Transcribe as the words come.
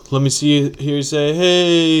Let me see you here say,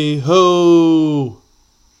 hey, ho.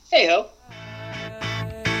 Hey, ho.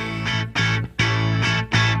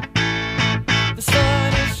 The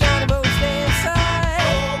sun is shining, but we stay inside.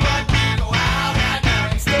 Oh, but we go out at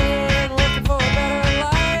night. Staying, looking for a better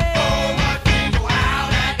life. Oh, but we go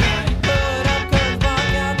out at night. Put up curtains,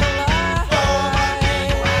 block out the light. Oh, but we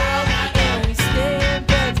go out at night. And we stay in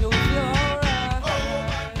bed till we feel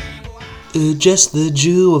alright. Just the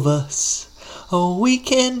Jew of us. Oh, we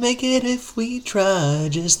can make it if we try.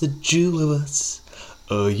 Just the Jew of us.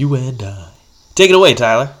 You and I. Take it away,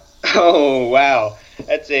 Tyler. Oh, wow.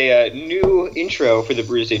 That's a new intro for the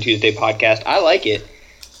Bruce Day Tuesday podcast. I like it.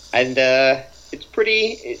 And it's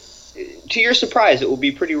pretty, to your surprise, it will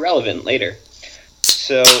be pretty relevant later.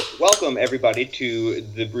 So, welcome, everybody, to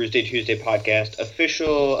the Bruce Day Tuesday podcast,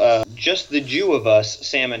 official Just the Jew of Us,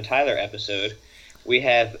 Sam and Tyler episode. We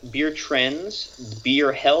have beer trends,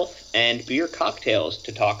 beer health, and beer cocktails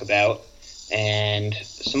to talk about, and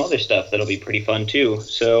some other stuff that'll be pretty fun too.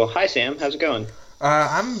 So, hi Sam, how's it going?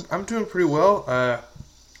 I'm doing pretty well.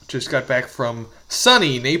 Just got back from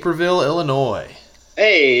sunny Naperville, Illinois.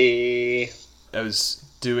 Hey! I was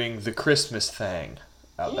doing the Christmas thing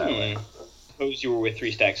out that way. Suppose you were with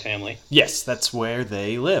Three Stacks family. Yes, that's where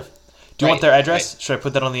they live. Do you Right, want their address? right. Should I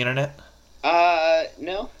put that on the internet?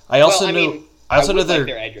 No. I also Well, know. mean, I also know would their. like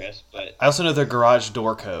their address, but I also know their garage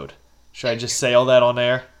door code. Should I just say all that on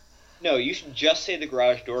air? no, you should just say the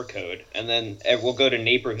garage door code, and then we'll go to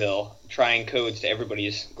Naperville, trying codes to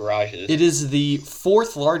everybody's garages. It is the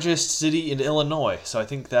fourth largest city in Illinois, so I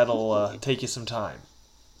think that'll take you some time.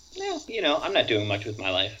 Yeah, I'm not doing much with my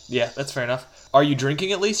life. Yeah, that's fair enough. Are you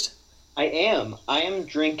drinking at least? I am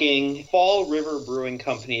drinking Fall River Brewing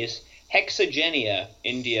Company's Hexagenia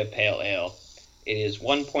India Pale Ale. It is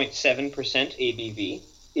 1.7% ABV.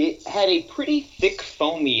 It had a pretty thick,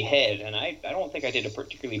 foamy head, and I don't think I did a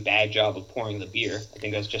particularly bad job of pouring the beer. I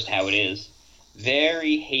think that's just how it is.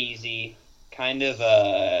 Very hazy, kind of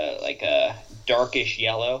like a darkish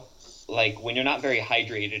yellow, like when you're not very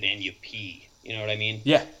hydrated and you pee. You know what I mean?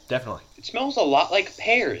 Yeah, definitely. It smells a lot like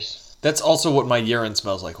pears. That's also what my urine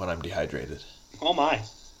smells like when I'm dehydrated. Oh my.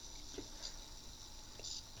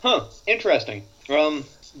 Huh, interesting.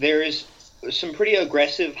 There's some pretty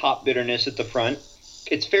aggressive hop bitterness at the front.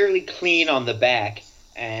 It's fairly clean on the back,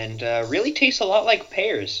 and really tastes a lot like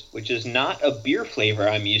pears, which is not a beer flavor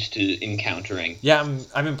I'm used to encountering. Yeah,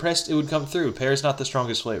 I'm impressed it would come through. Pear's not the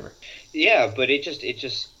strongest flavor. Yeah, but it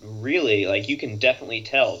just really, like, you can definitely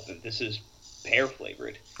tell that this is pear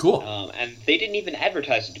flavored. Cool. And they didn't even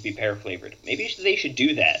advertise it to be pear flavored. Maybe they should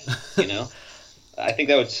do that, you know? I think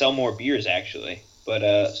that would sell more beers, actually.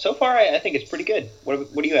 But so far, I think it's pretty good.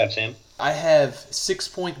 What do you have, Sam? I have 6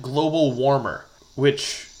 Point Global Warmer,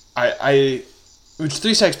 which which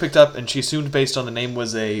Three Stacks picked up, and she assumed based on the name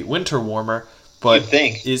was a winter warmer, but You'd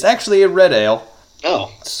think. is actually a red ale.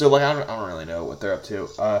 Oh. So like I don't really know what they're up to.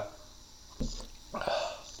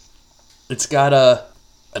 It's got a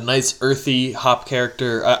nice earthy hop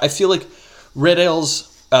character. I feel like red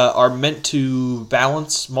ales are meant to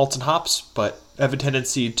balance malts and hops, but have a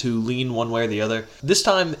tendency to lean one way or the other. This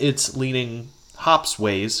time it's leaning hops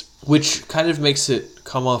ways, which kind of makes it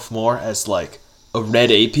come off more as like a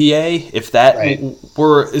red APA. If that Right.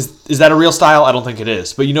 is that a real style? I don't think it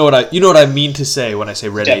is, but you know what I mean to say when I say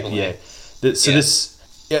red Definitely. APA. So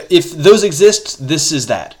Yeah. if those exist, this is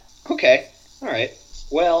that. Okay. All right.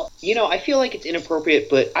 Well, I feel like it's inappropriate,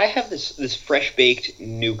 but I have this fresh-baked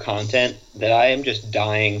new content that I am just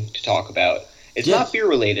dying to talk about. It's Yeah. not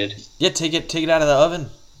beer-related. Yeah, take it out of the oven.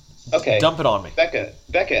 Okay. Dump it on me. Becca,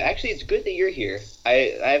 actually, it's good that you're here.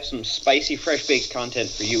 I have some spicy fresh-baked content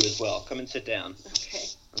for you as well. Come and sit down. Okay.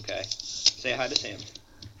 Okay. Say hi to Sam.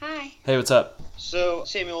 Hi. Hey, what's up? So,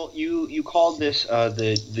 Samuel, you called this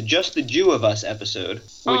the Just the Jew of Us episode,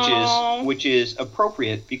 Aw. which is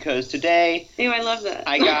appropriate because today Ew, I love that.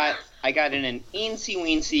 I got in an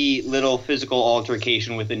eensy-weensy little physical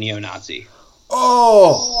altercation with a neo-Nazi.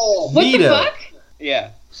 Oh, What the Nita. fuck? Yeah,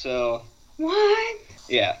 so, What?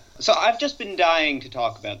 yeah. So I've just been dying to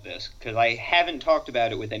talk about this because I haven't talked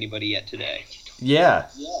about it with anybody yet today. Yeah.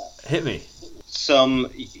 Hit me.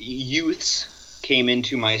 Some youths came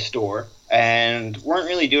into my store and weren't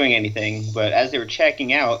really doing anything, but as they were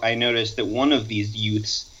checking out, I noticed that one of these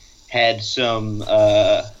youths had some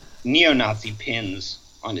neo-Nazi pins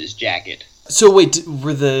on his jacket. So wait,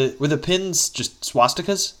 were the pins just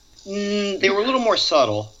swastikas? They were a little more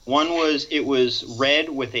subtle. One was red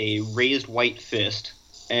with a raised white fist,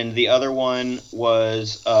 and the other one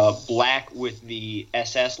was black with the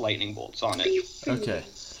SS lightning bolts on it. Okay.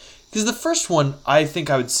 Because the first one, I think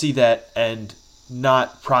I would see that and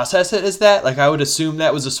not process it as that. Like, I would assume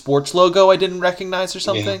that was a sports logo I didn't recognize or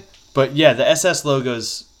something. Yeah. But yeah, the SS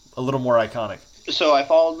logo's a little more iconic. So I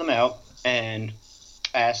followed them out and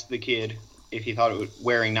asked the kid if he thought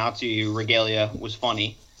wearing Nazi regalia was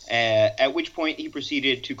funny. At which point he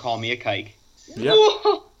proceeded to call me a kike. Yeah.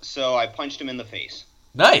 So I punched him in the face.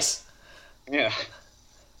 Nice. Yeah.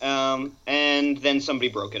 And then somebody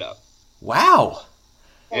broke it up. Wow.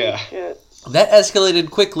 Yeah. Shit. That escalated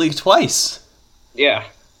quickly twice. Yeah.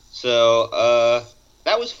 So,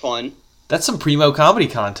 that was fun, That's some primo comedy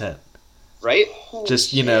content. right?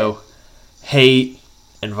 Just, you know, hate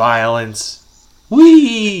and violence.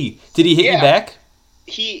 Whee! Did he hit you Yeah. back?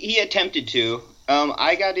 He attempted to.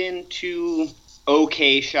 I got into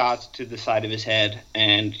okay shots to the side of his head,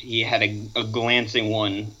 and he had a glancing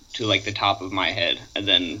one to, like, the top of my head, and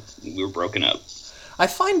then we were broken up. I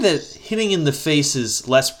find that hitting in the face is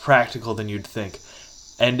less practical than you'd think.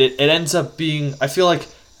 And it ends up being, I feel like,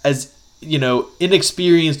 as, you know,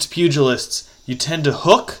 inexperienced pugilists, you tend to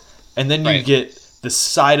hook, and then you Right. get the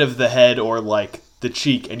side of the head or, like, the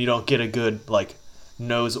cheek, and you don't get a good, like,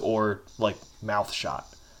 nose or, like, mouth shot.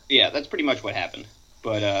 Yeah, that's pretty much what happened.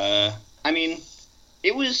 But, I mean,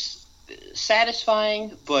 it was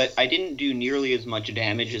satisfying, but I didn't do nearly as much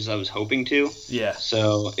damage as I was hoping to. Yeah.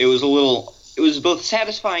 So it was both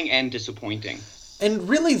satisfying and disappointing. And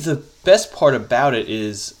really the best part about it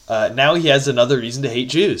is now he has another reason to hate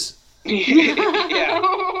Jews. Yeah.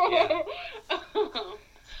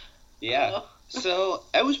 Yeah. So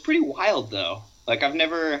it was pretty wild, though. Like, I've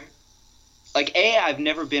never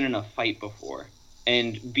been in a fight before.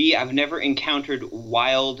 And B, I've never encountered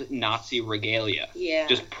wild Nazi regalia. Yeah.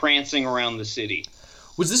 Just prancing around the city.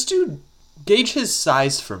 Was this dude, gauge his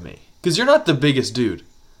size for me? Because you're not the biggest dude.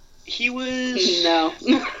 He was... No.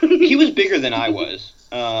 He was bigger than I was.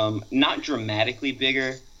 Not dramatically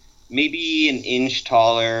bigger. Maybe an inch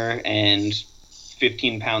taller and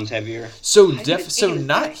 15 pounds heavier. So I didn't see this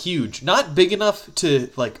not guy. huge, not big enough to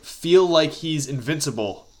like feel like he's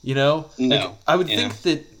invincible. You know, No. Like, I would Yeah. think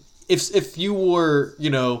that if you were, you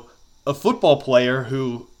know, a football player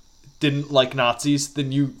who didn't like Nazis,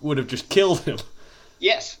 then you would have just killed him.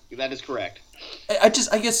 Yes, that is correct. I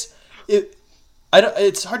guess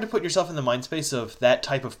it's hard to put yourself in the mind space of that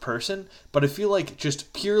type of person, but I feel like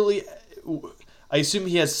just purely, I assume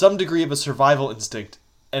he has some degree of a survival instinct,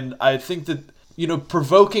 and I think that, you know,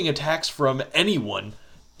 provoking attacks from anyone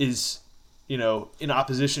is, you know, in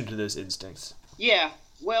opposition to those instincts. Yeah,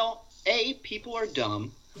 well, A, people are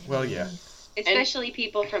dumb, Well, yeah. Especially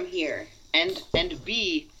people from here. and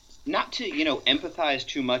B, not to, you know, empathize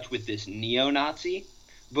too much with this neo-Nazi,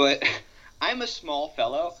 but I'm a small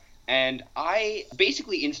fellow, and I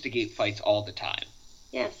basically instigate fights all the time.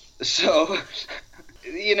 Yes. So,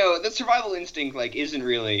 you know, the survival instinct, like, isn't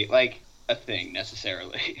really, like, a thing,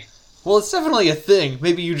 necessarily. Well, it's definitely a thing.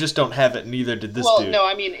 Maybe you just don't have it, neither did this Well, dude. no,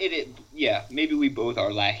 I mean, yeah, maybe we both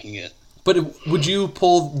are lacking it. But would you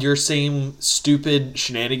pull your same stupid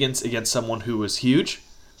shenanigans against someone who was huge?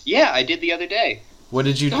 Yeah, I did the other day. What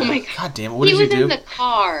did you do? Oh my God. God damn it, what He did you was do? in the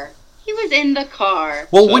car. He was in the car.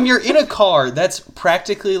 Well, So- when you're in a car, that's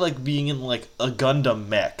practically like being in like a Gundam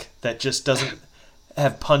mech that just doesn't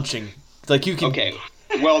have punching. Like you can. Okay,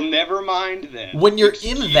 well, never mind then. When you're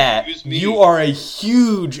in that, Excuse me. you are a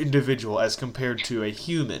huge individual as compared to a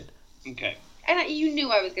human. Okay, And you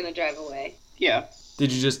knew I was going to drive away. yeah.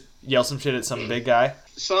 Did you just yell some shit at some big guy?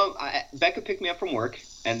 Becca picked me up from work,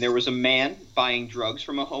 and there was a man buying drugs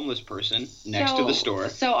from a homeless person next to the store.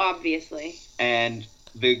 So obviously. And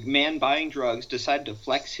the man buying drugs decided to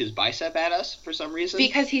flex his bicep at us for some reason.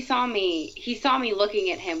 Because he saw me looking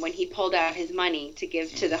at him when he pulled out his money to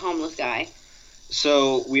give to the homeless guy.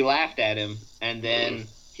 So we laughed at him, and then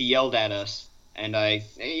he yelled at us, and I,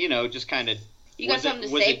 you know, just kind of... You got something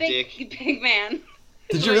to say, big man?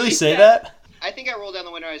 Did you really say that? I think I rolled down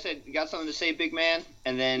the window and I said, "You got something to say, big man?"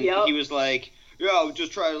 And then Yep. he was like, "Yeah, I was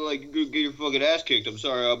just trying to, like, get your fucking ass kicked. I'm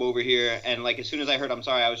sorry, I'm over here." And, like, as soon as I heard I'm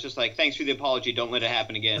sorry, I was just like, "Thanks for the apology. Don't let it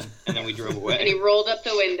happen again." And then we drove And he away. rolled up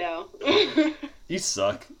the window. You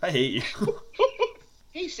suck. I hate you.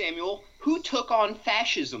 Hey, Samuel, who took on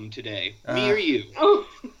fascism today? Me or you? Oh.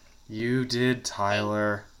 You did,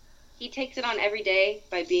 Tyler. He takes it on every day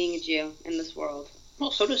by being a Jew in this world.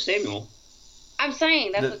 Well, so does Samuel. I'm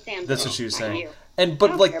saying that's what Sam That's said, what she was not saying. you. And I but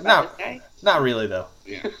don't like care about not this guy. not really though.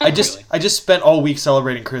 Yeah. I just spent all week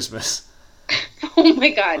celebrating Christmas. Oh my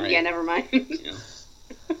god, Right. yeah, never mind. Yeah.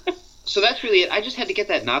 So that's really it. I just had to get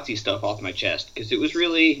that Nazi stuff off my chest because it was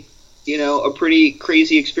really, you know, a pretty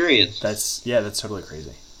crazy experience. That's totally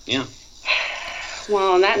crazy. Yeah.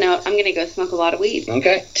 Well, on that note, I'm gonna go smoke a lot of weed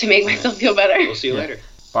Okay. to make myself feel better. We'll see you Yeah. later.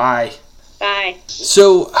 Bye. Bye.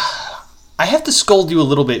 So, I have to scold you a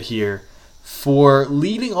little bit here for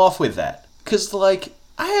leading off with that. Because, like,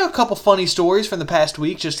 I have a couple funny stories from the past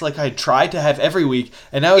week, just like I tried to have every week,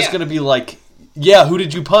 and now it's going to be like, yeah, who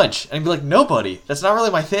did you punch? And I'd be like, nobody. That's not really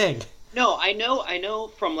my thing. No, I know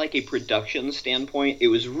from, like, a production standpoint, it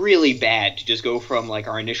was really bad to just go from, like,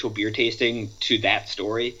 our initial beer tasting to that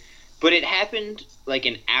story. But it happened, like,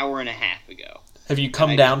 an hour and a half ago. Have you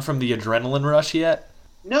come down from the adrenaline rush yet?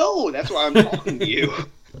 No, that's why I'm talking to you.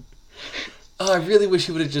 Oh, I really wish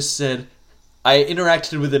you would have just said, I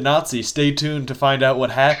interacted with a Nazi. Stay tuned to find out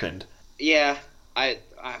what happened. Yeah,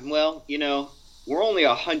 well, you know, we're only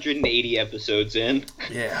 180 episodes in.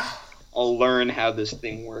 Yeah. I'll learn how this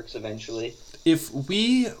thing works eventually. If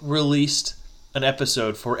we released an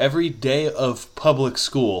episode for every day of public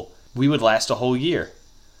school, we would last a whole year.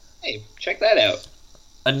 Hey, check that out.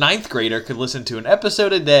 A 9th grader could listen to an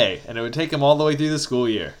episode a day, and it would take him all the way through the school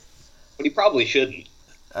year. But he probably shouldn't.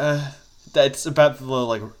 That's about the,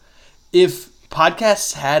 like, if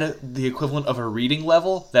podcasts had the equivalent of a reading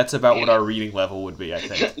level, that's about what our reading level would be, I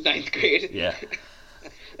think. 9th grade? Yeah.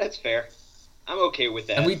 That's fair. I'm okay with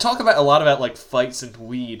that. And we talk a lot about, like, fights and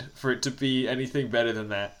weed for it to be anything better than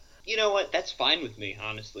that. You know what? That's fine with me,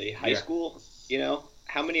 honestly. High Yeah. school, you know,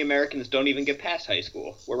 how many Americans don't even get past high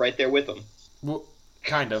school? We're right there with them. Well,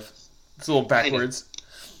 kind of. It's a little backwards.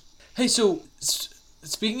 Hey, so,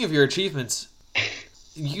 speaking of your achievements,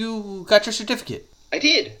 you got your certificate. I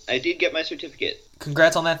did. I did get my certificate.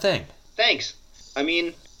 Congrats on that thing. Thanks. I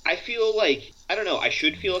mean, I feel like, I don't know, I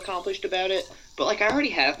should feel accomplished about it, but, like, I already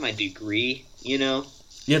have my degree, you know?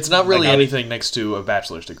 Yeah, it's not really Like, anything next to a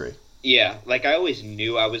bachelor's degree. Yeah, like, I always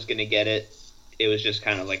knew I was going to get it. It was just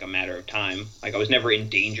kind of like a matter of time. Like, I was never in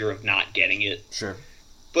danger of not getting it. Sure.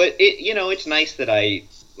 But, it's nice that I,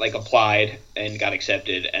 like, applied and got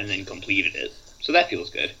accepted and then completed it. So that feels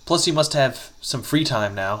good. Plus, you must have some free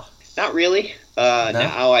time now. Not really.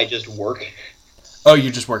 Now I just work. Oh,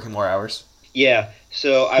 you're just working more hours? Yeah,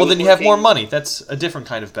 so I Well, was then you have more working- money. That's a different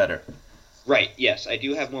kind of better. Right, yes, I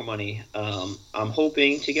do have more money. I'm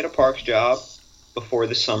hoping to get a parks job before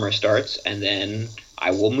the summer starts, and then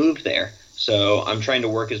I will move there. So I'm trying to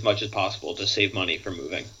work as much as possible to save money for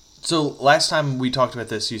moving. So, last time we talked about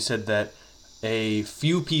this, you said that a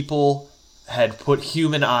few people had put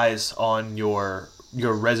human eyes on your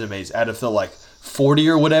resumes out of the, like, 40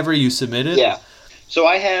 or whatever you submitted? Yeah. So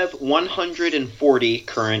I have 140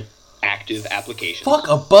 current active applications. Fuck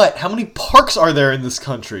a butt. How many parks are there in this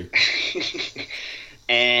country?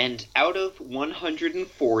 And out of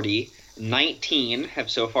 140, 19 have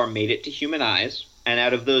so far made it to human eyes. And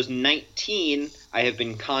out of those 19, I have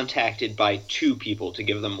been contacted by 2 people to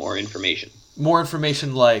give them more information. More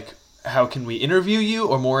information like, how can we interview you?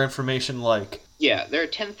 Or more information like... Yeah, there are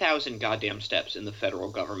 10,000 goddamn steps in the federal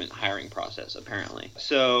government hiring process, apparently.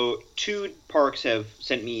 So 2 parks have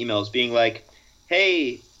sent me emails being like,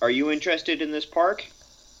 hey, are you interested in this park?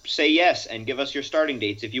 Say yes and give us your starting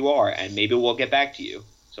dates if you are, and maybe we'll get back to you.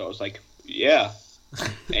 So I was like, yeah,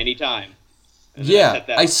 anytime. And then Yeah, set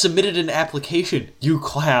that I up. submitted an application, you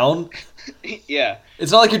clown. Yeah,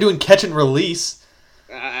 It's not like you're doing catch and release.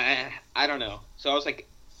 I don't know. So I was like,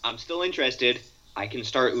 I'm still interested. I can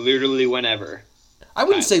start literally whenever. I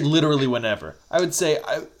wouldn't say literally whenever. I would say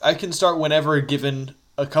I can start whenever given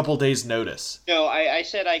a couple days' notice. No, I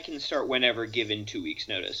said I can start whenever given 2 weeks'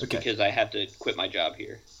 notice Okay. because I have to quit my job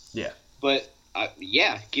here. Yeah. But,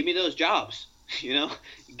 yeah, give me those jobs. You know?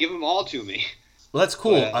 Give them all to me. Well, that's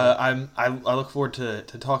cool. I look forward to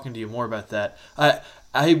talking to you more about that.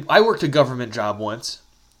 I worked a government job once,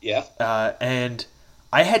 Yeah? and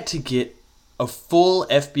I had to get a full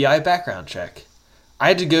FBI background check. I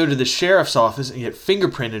had to go to the sheriff's office and get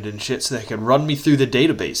fingerprinted and shit so they could run me through the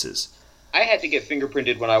databases. I had to get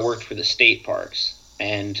fingerprinted when I worked for the state parks.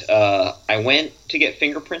 And I went to get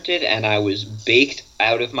fingerprinted, and I was baked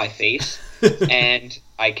out of my face. And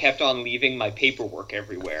I kept on leaving my paperwork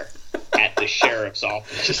everywhere at the sheriff's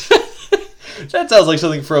office. That sounds like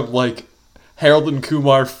something from, like, Harold and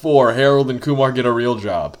Kumar 4. Harold and Kumar Get a Real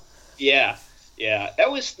Job. Yeah. That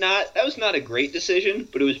was not a great decision,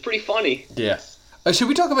 but it was pretty funny. Yeah. Should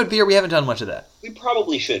we talk about beer? We haven't done much of that. We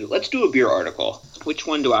probably should. Let's do a beer article. Which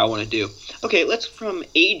one do I want to do? Okay, let's from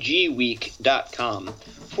agweek.com.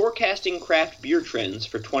 Forecasting craft beer trends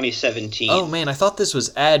for 2017. Oh, man, I thought this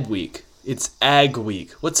was Ad Week. It's Ag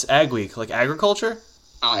Week. What's Ag Week? Like agriculture?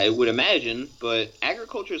 I would imagine, but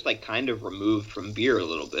agriculture is like kind of removed from beer a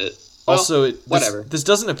little bit. Well, Also, whatever. This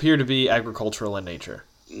doesn't appear to be agricultural in nature.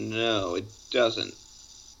 No, it doesn't.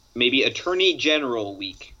 Maybe Attorney General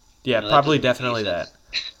Week. Yeah, No, that probably doesn't make any definitely that.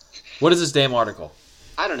 sense. What is this damn article?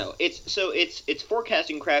 I don't know. It's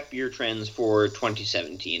forecasting craft beer trends for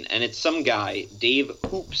 2017, and it's some guy, Dave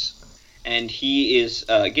Hoops, and he is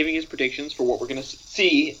giving his predictions for what we're going to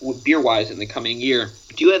see beer-wise in the coming year.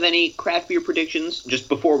 Do you have any craft beer predictions just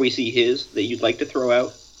before we see his that you'd like to throw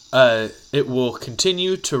out? It will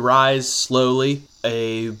continue to rise slowly.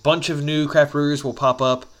 A bunch of new craft breweries will pop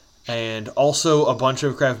up, and also a bunch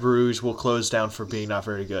of craft breweries will close down for being not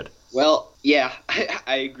very good. Well, yeah,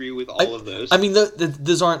 I agree with all of those. I mean,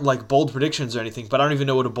 those aren't like bold predictions or anything, but I don't even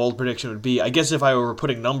know what a bold prediction would be. I guess if I were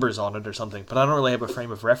putting numbers on it or something, but I don't really have a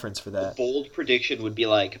frame of reference for that. A bold prediction would be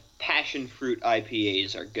like passion fruit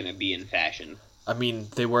IPAs are going to be in fashion. I mean,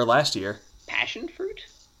 they were last year. Passion fruit?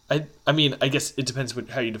 I mean, I guess it depends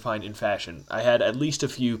how you define in fashion. I had at least a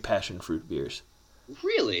few passion fruit beers.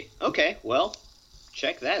 Really? Okay, well,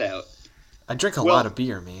 check that out. I drink a lot of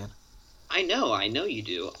beer, man. I know you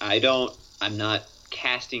do. I'm not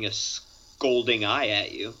casting a scolding eye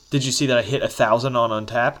at you. Did you see that I hit 1,000 on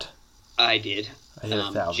Untapped? I did. I hit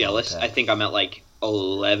 1,000. Jealous. on I think I'm at like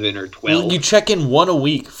 11 or 12. Well, you check in one a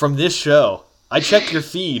week from this show. I check your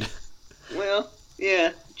feed. Well,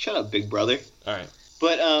 yeah. Shut up, big brother. All right.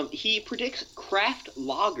 But he predicts craft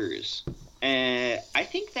lagers. I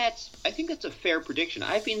think that's a fair prediction.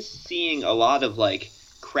 I've been seeing a lot of like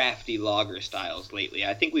crafty lager styles lately.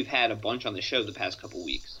 I think we've had a bunch on the show the past couple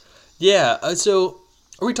weeks. Yeah, so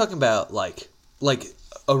are we talking about like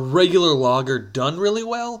a regular lager done really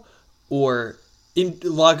well, or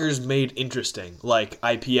lagers made interesting, like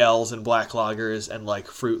IPLs and black lagers and like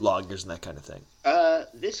fruit lagers and that kind of thing?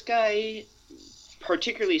 This guy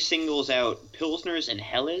particularly singles out Pilsners and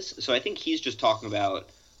Helles, so I think he's just talking about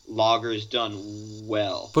lagers done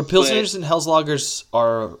well. But Pilsners and Helles lagers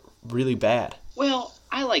are really bad. Well,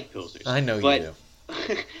 I like Pilsners. I know you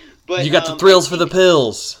do. But you got the thrills for the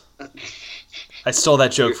pills. I stole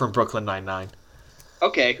that joke from Brooklyn Nine-Nine.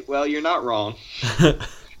 Okay, well, you're not wrong.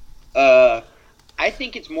 I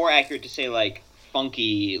think it's more accurate to say, like,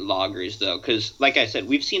 funky lagers, though, because, like I said,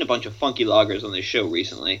 we've seen a bunch of funky lagers on this show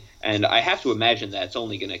recently, and I have to imagine that's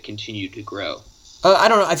only going to continue to grow. I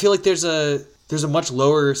don't know. I feel like there's a much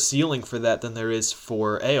lower ceiling for that than there is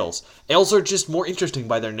for ales. Ales are just more interesting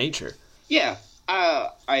by their nature. Yeah,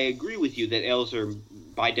 I agree with you that ales are,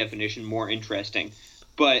 by definition, more interesting,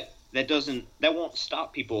 but that won't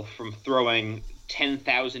stop people from throwing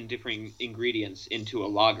 10,000 different ingredients into a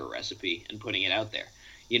lager recipe and putting it out there.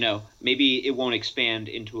 You know, maybe it won't expand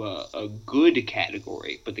into a good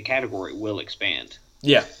category, but the category will expand.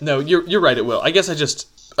 Yeah, no, you're right, it will. I guess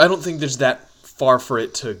I don't think there's that far for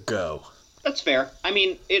it to go. That's fair. I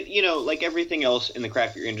mean, like everything else in the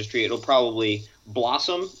craft beer industry, it'll probably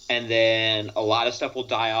blossom, and then a lot of stuff will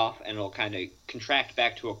die off, and it'll kind of contract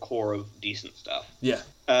back to a core of decent stuff. Yeah.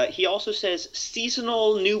 He also says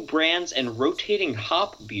seasonal new brands and rotating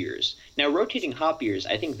hop beers. Now, rotating hop beers,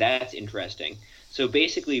 I think that's interesting. So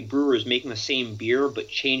basically, brewers making the same beer, but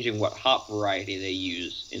changing what hop variety they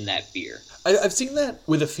use in that beer. I've seen that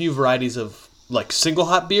with a few varieties of, like, single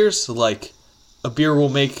hop beers. So, like, a brewer will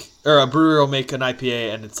make an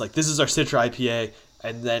IPA, and it's like, this is our Citra IPA,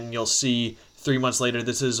 and then you'll see 3 months later,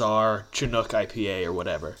 this is our Chinook IPA or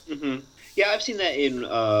whatever. Mm-hmm. Yeah, I've seen that in,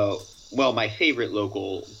 my favorite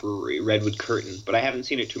local brewery, Redwood Curtain, but I haven't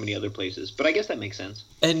seen it too many other places. But I guess that makes sense.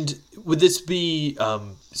 And would this be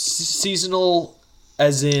seasonal,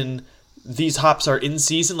 as in these hops are in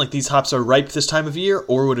season, like these hops are ripe this time of year,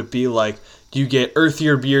 or would it be like you get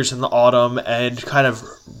earthier beers in the autumn and kind of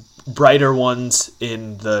brighter ones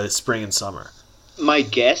in the spring and summer? My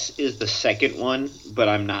guess is the second one, but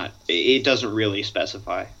it doesn't really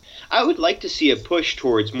specify. I would like to see a push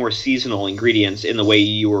towards more seasonal ingredients in the way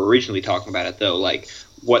you were originally talking about it, though, like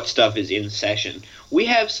what stuff is in session. We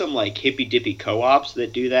have some like hippy-dippy co-ops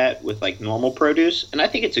that do that with like normal produce, and I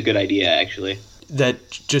think it's a good idea, actually.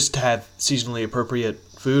 That just have seasonally appropriate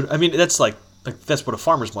food? I mean, that's like that's what a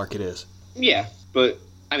farmer's market is. Yeah, but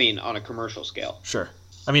I mean, on a commercial scale. Sure.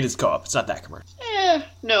 I mean, it's co-op. It's not that commercial.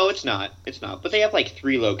 No, it's not. It's not. But they have like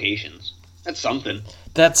 3 locations. That's something.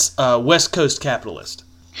 That's West Coast capitalist.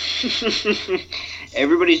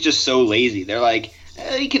 Everybody's just so lazy. They're like,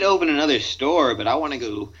 you could open another store, but I want to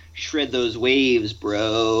go shred those waves,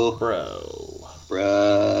 bro.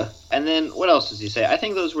 Bruh. And then, what else does he say? I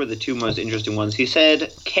think those were the 2 most interesting ones. He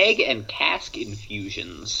said keg and cask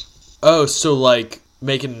infusions. Oh, so like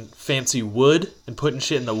making fancy wood and putting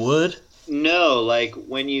shit in the wood? No, like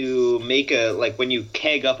when you when you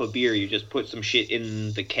keg up a beer, you just put some shit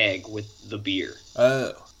in the keg with the beer.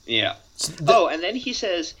 Oh. Yeah. And then he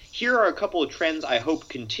says, here are a couple of trends I hope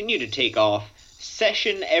continue to take off.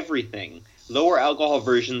 Session everything. Lower alcohol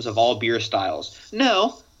versions of all beer styles.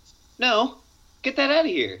 No. Get that out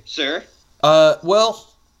of here, sir.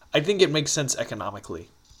 Well, I think it makes sense economically.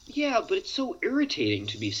 Yeah, but it's so irritating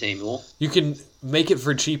to me, Samuel. You can make it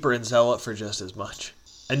for cheaper and sell it for just as much.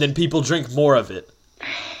 And then people drink more of it.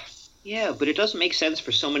 Yeah, but it doesn't make sense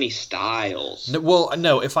for so many styles.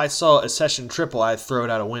 No, if I saw a session triple, I'd throw it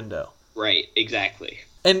out a window. Right, exactly.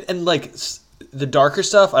 And like, the darker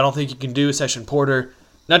stuff, I don't think you can do a session porter.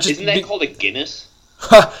 Not just Isn't that called a Guinness?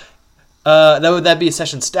 that'd be a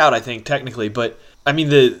session stout, I think, technically. But, I mean,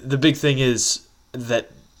 the big thing is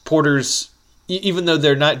that porters, even though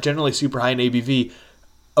they're not generally super high in ABV,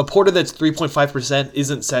 a porter that's 3.5%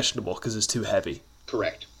 isn't sessionable because it's too heavy.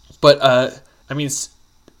 Correct. But, I mean,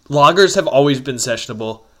 lagers have always been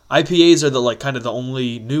sessionable. IPAs are the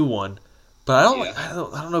only new one. But I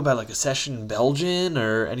don't know about like a session Belgian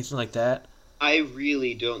or anything like that. I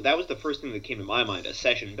really don't. That was the first thing that came to my mind, a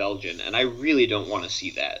session Belgian, and I really don't want to see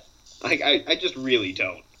that. Like, I just really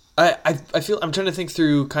don't. I feel I'm trying to think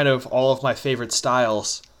through kind of all of my favorite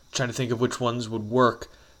styles, trying to think of which ones would work.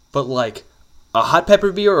 But like a hot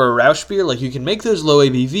pepper beer or a Rausch beer, like you can make those low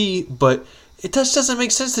ABV, but it just doesn't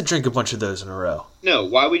make sense to drink a bunch of those in a row. No,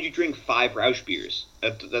 why would you drink 5 Rausch beers?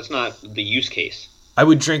 That's not the use case. I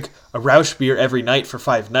would drink a Rausch beer every night for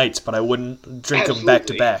 5 nights, but I wouldn't drink them back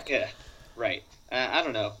to back. Yeah, right. I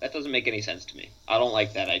don't know. That doesn't make any sense to me. I don't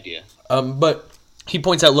like that idea. But he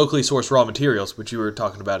points out locally sourced raw materials, which you were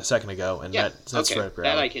talking about a second ago, and Yeah, that's okay. right up your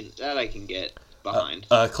alley. That I can get behind.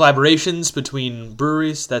 Collaborations between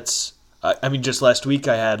breweries. That's I mean, just last week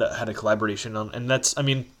I had a collaboration on, and that's I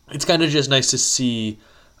mean, it's kind of just nice to see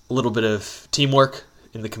a little bit of teamwork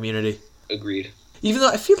in the community. Agreed. Even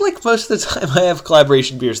though I feel like most of the time I have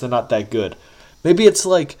collaboration beers, they're not that good. Maybe it's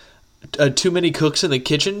like too many cooks in the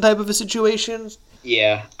kitchen type of a situation.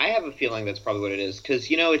 Yeah, I have a feeling that's probably what it is. Because,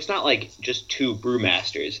 it's not like just 2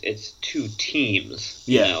 brewmasters. It's 2 teams,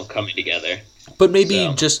 coming together. But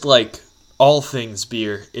maybe just like all things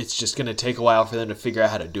beer, it's just going to take a while for them to figure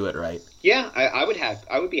out how to do it right. Yeah, I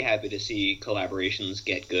would be happy to see collaborations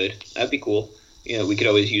get good. That'd be cool. We could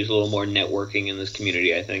always use a little more networking in this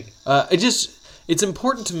community, I think. It's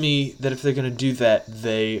important to me that if they're going to do that,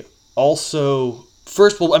 they also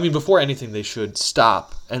before anything, they should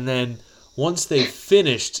stop, and then once they've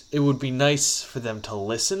finished, it would be nice for them to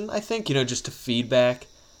listen, I think, just to feedback.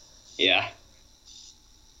 Yeah.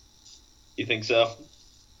 You think so?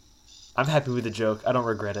 I'm happy with the joke. I don't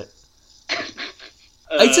regret it.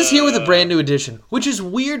 It's just here with a brand new edition, which is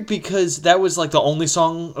weird because that was like the only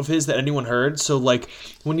song of his that anyone heard. So like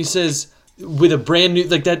when he says with a brand new,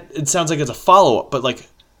 like that, it sounds like it's a follow-up, but like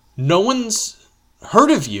no one's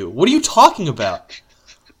heard of you. What are you talking about?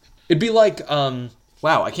 It'd be like,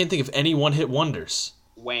 wow, I can't think of any one-hit wonders.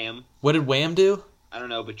 Wham. What did Wham do? I don't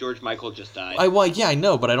know, but George Michael just died. Yeah, I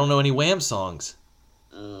know, but I don't know any Wham songs.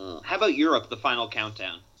 How about Europe, the final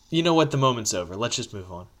countdown? You know what? The moment's over. Let's just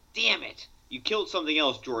move on. Damn it. You killed something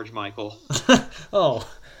else, George Michael. Oh.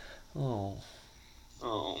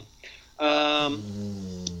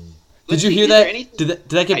 Did you hear that? Did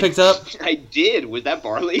that get picked up? I did. Was that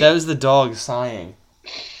Barley? That was the dog sighing.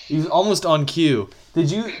 He was almost on cue.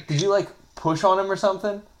 Did you like push on him or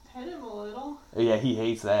something? Pet him a little. Yeah, he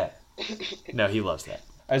hates that. No, he loves that.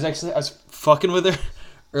 I was fucking with her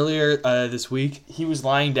earlier this week. He was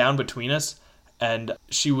lying down between us, and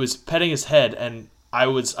she was petting his head, and I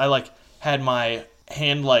had my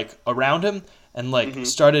hand like around him and like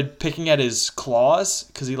started picking at his claws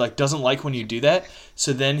because he like doesn't like when you do that.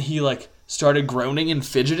 So then he like started groaning and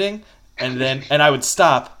fidgeting, and I would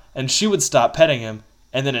stop, and she would stop petting him,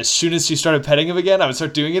 and then as soon as she started petting him again, I would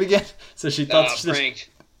start doing it again. So she thought pranked.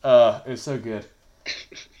 It was so good.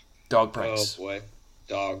 Dog pranks. Oh boy,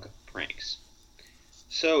 dog pranks.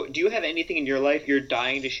 So, do you have anything in your life you're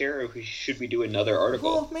dying to share, or should we do another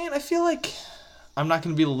article? Well, man, I feel like I'm not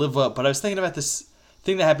going to be able to live up, but I was thinking about this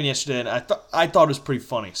thing that happened yesterday, and I thought it was pretty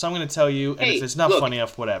funny. So I'm going to tell you, and if it's not funny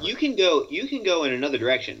enough, whatever. You can go in another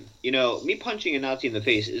direction. Me punching a Nazi in the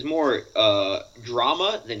face is more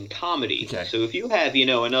drama than comedy. Okay. So if you have,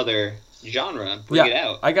 another genre, bring it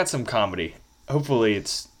out. I got some comedy. Hopefully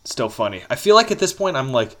it's still funny. I feel like at this point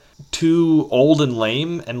I'm like too old and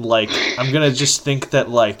lame, and like I'm going to just think that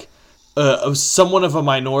like someone of a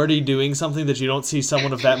minority doing something that you don't see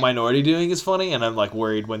someone of that minority doing is funny, and I'm like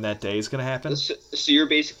worried when that day is going to happen. So you're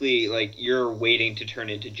basically like you're waiting to turn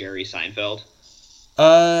into Jerry Seinfeld?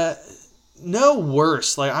 No,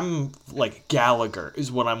 worse. Like I'm like Gallagher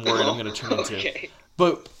is what I'm worried I'm going to turn into. Okay.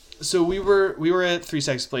 But so we were at 3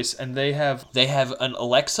 Seconds Place, and they have an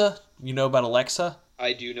Alexa. You know about Alexa?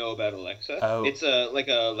 I do know about Alexa. Oh. It's like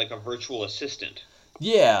a virtual assistant.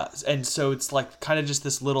 Yeah, and so it's like kind of just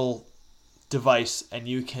this little device, and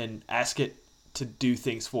you can ask it to do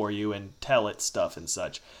things for you and tell it stuff and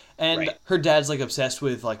such. And Right. her dad's like obsessed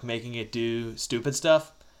with like making it do stupid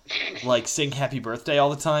stuff, like sing happy birthday all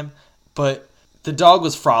the time. But the dog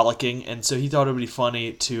was frolicking, and so he thought it would be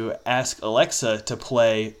funny to ask Alexa to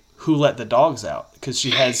play Who Let the Dogs Out, because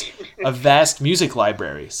she has a vast music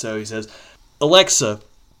library. So he says, Alexa,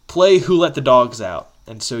 play Who Let the Dogs Out.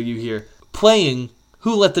 And so you hear, playing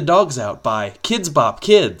Who Let the Dogs Out by Kids Bop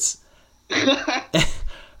Kids.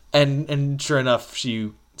 and sure enough,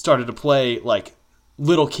 she started to play like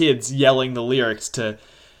little kids yelling the lyrics to...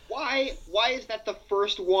 Why is that the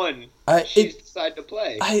first one I- she's it- decided to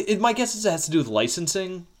play? my guess is it has to do with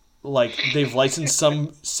licensing. Like, they've licensed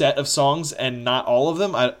some set of songs and not all of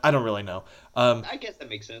them. I don't really know. I guess that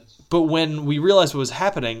makes sense. But when we realized what was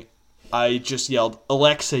happening, I just yelled,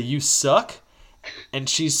 Alexa, you suck? And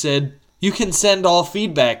she said, you can send all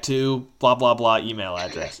feedback to blah, blah, blah email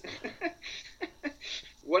address.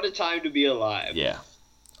 What a time to be alive. Yeah.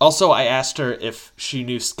 Also, I asked her if she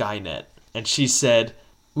knew Skynet, and she said,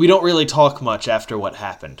 we don't really talk much after what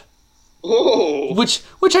happened. Oh. Which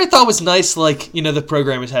I thought was nice, like, you know, the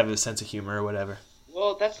programmers have a sense of humor or whatever.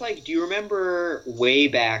 Well, that's like, do you remember way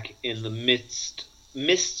back in the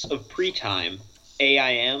mists of pre-time,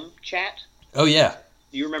 AIM chat? Oh, yeah.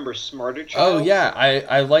 Do you remember Smarter Child? Oh, yeah.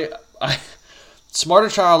 I Smarter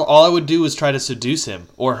Child, all I would do was try to seduce him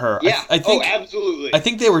or her. Yeah. I think, absolutely. I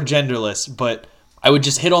think they were genderless, but I would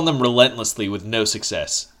just hit on them relentlessly with no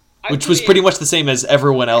success. Which was pretty much the same as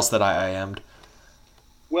everyone else that I IM'd.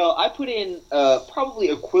 Well, I put in probably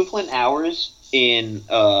equivalent hours into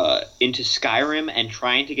Skyrim and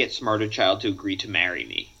trying to get Smarter Child to agree to marry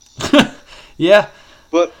me. Yeah.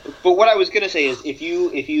 But what I was gonna say is if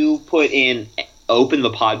you put in open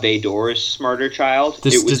the pod bay doors, Smarter Child,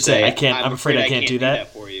 This it would to say, say I'm afraid I can't do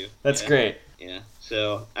that. for you. That's Yeah. great. Yeah.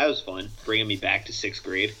 So that was fun, bringing me back to 6th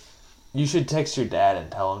grade. You should text your dad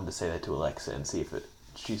and tell him to say that to Alexa and see if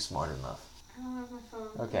she's smart enough. I don't have my phone.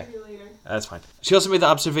 Okay. Maybe later. That's fine. She also made the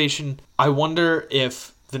observation, I wonder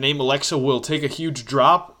if the name Alexa will take a huge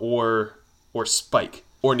drop or spike.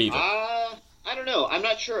 Or neither. I don't know. I'm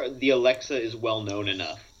not sure the Alexa is well known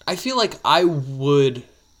enough. I feel like I would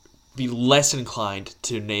be less inclined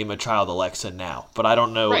to name a child Alexa now, but I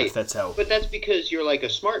don't know Right. if that's how... But that's because you're like a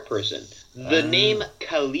smart person. The name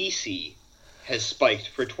Khaleesi has spiked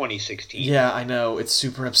for 2016. Yeah, I know. It's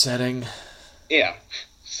super upsetting. Yeah.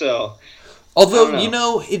 So, Although, I don't know. you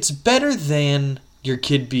know, it's better than your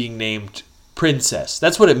kid being named Princess.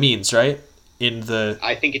 That's what it means, right? In the...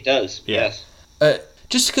 I think it does. Yeah. Yes.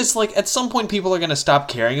 Just because, like, at some point people are going to stop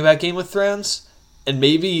caring about Game of Thrones, and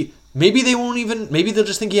maybe they won't even... Maybe they'll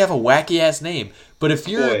just think you have a wacky-ass name. But if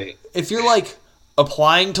you're like,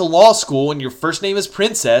 applying to law school and your first name is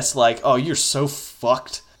Princess, like, oh, you're so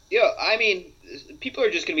fucked. Yeah, I mean, people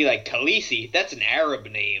are just going to be like, Khaleesi, that's an Arab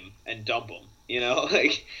name, and dump them. You know?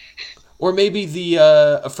 Like... Or maybe the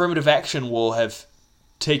affirmative action will have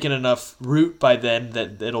taken enough root by then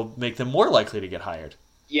that it'll make them more likely to get hired.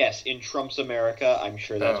 Yes, in Trump's America, I'm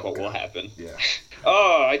sure that's what will happen. Yeah.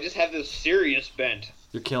 Oh, I just have this serious bent.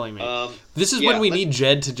 You're killing me. Um, This is yeah, when we let's- need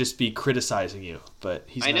Jed to just be criticizing you, but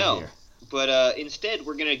he's I not know. here. But instead,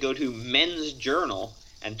 we're going to go to Men's Journal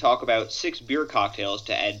and talk about 6 beer cocktails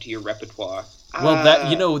to add to your repertoire. Well,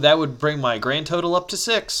 that would bring my grand total up to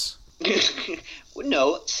 6.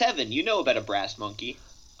 No, 7. You know about a brass monkey.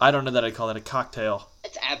 I don't know that I'd call that a cocktail.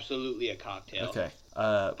 It's absolutely a cocktail. Okay.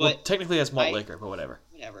 Well, But technically that's malt I- liquor, but whatever.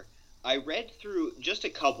 Whatever. I read through just a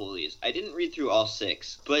couple of these. I didn't read through all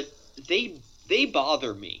 6, but they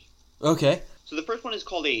bother me. Okay. So the first one is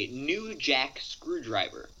called a New Jack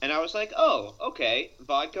Screwdriver. And I was like, oh, okay,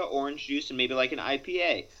 vodka, orange juice, and maybe like an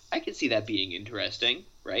IPA. I can see that being interesting,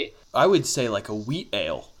 right? I would say like a wheat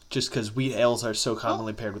ale, just because wheat ales are so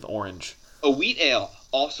commonly paired with orange. A wheat ale,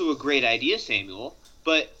 also a great idea, Samuel.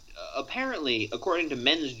 But apparently, according to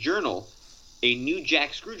Men's Journal, a New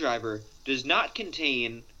Jack Screwdriver does not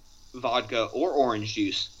contain vodka or orange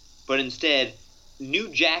juice, but instead New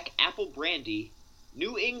Jack Apple Brandy,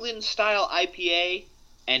 New England Style IPA,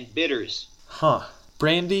 and bitters. Huh.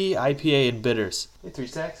 Brandy, IPA, and bitters. Hey, 3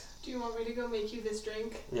 stacks? Do you want me to go make you this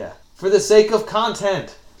drink? Yeah. For the sake of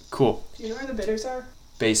content. Cool. Do you know where the bitters are?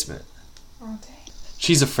 Basement. Oh, dang.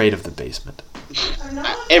 She's afraid of the basement. I'm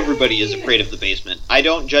not Everybody is afraid. afraid of the basement. I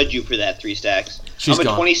don't judge you for that, 3 stacks. She's I'm a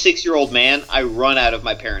gone. 26-year-old man. I run out of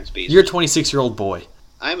my parents' basement. You're a 26-year-old boy.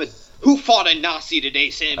 I'm a... Who fought a Nazi today,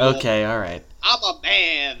 Samuel? Okay, alright. I'm a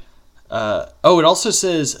man. It also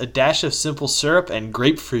says a dash of simple syrup and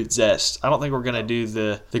grapefruit zest. I don't think we're going to do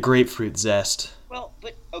the grapefruit zest. Well,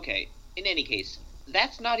 but, okay. In any case,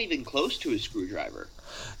 that's not even close to a screwdriver.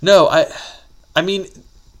 No, I mean,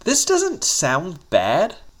 This doesn't sound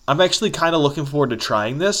bad. I'm actually kind of looking forward to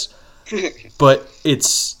trying this, but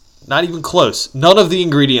it's not even close. None of the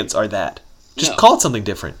ingredients are that. Just No. call it something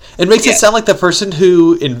different. It makes Yeah. it sound like the person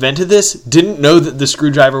who invented this didn't know that the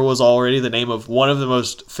screwdriver was already the name of one of the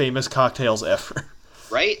most famous cocktails ever.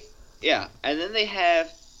 Right? Yeah. And then they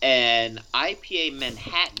have an IPA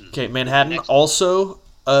Manhattan. Okay, Manhattan, Next- also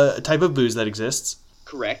a type of booze that exists.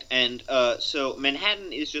 Correct. And so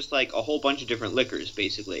Manhattan is just like a whole bunch of different liquors,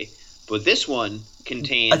 basically. But this one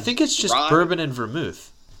contains. I think it's just rye- bourbon and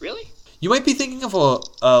vermouth. Really? You might be thinking of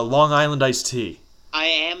a Long Island iced tea. I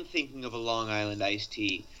am thinking of a Long Island iced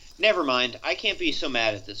tea. Never mind. I can't be so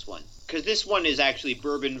mad at this one. Because this one is actually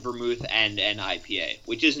bourbon, vermouth, and an IPA,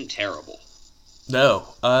 which isn't terrible. No.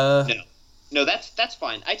 No, that's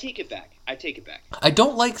fine. I take it back. I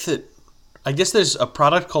don't like that. I guess there's a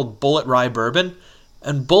product called Bullet Rye Bourbon,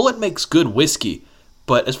 and Bullet makes good whiskey.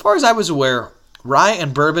 But as far as I was aware, rye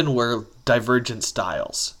and bourbon were divergent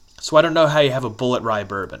styles. So I don't know how you have a Bullet Rye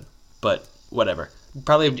Bourbon, but whatever.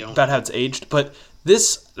 Probably don't. about how it's aged. But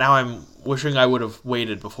this, now I'm wishing I would have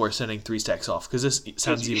waited before sending 3 stacks off, because this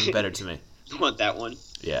sounds even better to me. You want that one?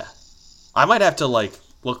 Yeah. I might have to,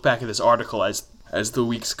 look back at this article as the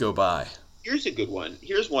weeks go by. Here's a good one.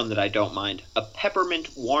 Here's one that I don't mind. A peppermint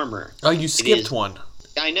warmer. Oh, you is. skipped one.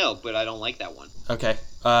 I know, but I don't like that one. Okay.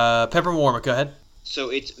 Peppermint warmer, go ahead. So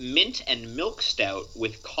it's mint and milk stout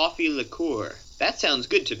with coffee liqueur. That sounds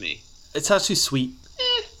good to me. It sounds too sweet.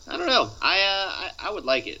 I don't know. I would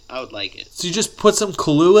like it. So you just put some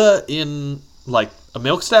Kahlua in, a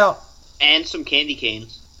milk stout? And some candy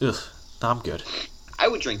canes. Ugh, I'm good. I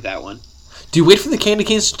would drink that one. Do you wait for the candy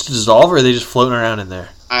canes to dissolve, or are they just floating around in there?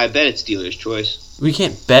 I bet it's dealer's choice. We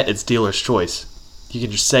can't bet it's dealer's choice. You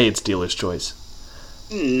can just say it's dealer's choice.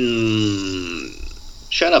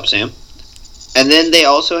 Shut up, Sam. And then they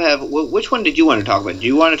also have... Which one did you want to talk about? Do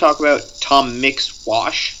you want to talk about Tom Mix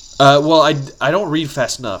Wash? Well, I don't read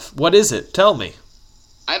fast enough. What is it? Tell me.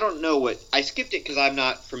 I don't know what... I skipped it because I'm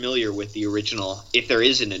not familiar with the original, if there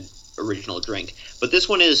is an original drink. But this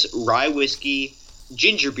one is rye whiskey,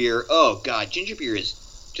 ginger beer. Oh, God, ginger beer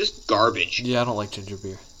is just garbage. Yeah, I don't like ginger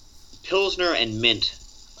beer. Pilsner and mint.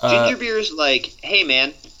 Ginger beer is like, hey,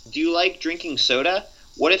 man, do you like drinking soda?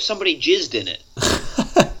 What if somebody jizzed in it?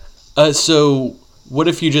 So what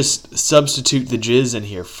if you just substitute the jizz in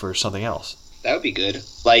here for something else? That would be good.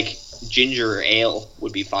 Like, ginger ale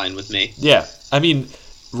would be fine with me. Yeah, I mean,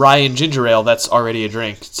 rye and ginger ale, that's already a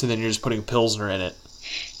drink, so then you're just putting Pilsner in it.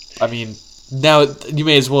 I mean, now you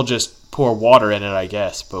may as well just pour water in it, I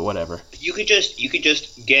guess, but whatever. You could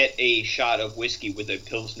just get a shot of whiskey with a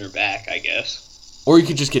Pilsner back, I guess. Or you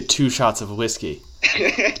could just get 2 shots of whiskey.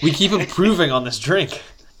 We keep improving on this drink.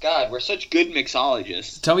 God, we're such good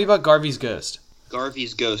mixologists. Tell me about Garvey's Ghost.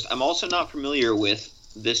 Garvey's Ghost. I'm also not familiar with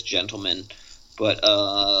this gentleman, but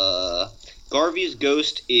Garvey's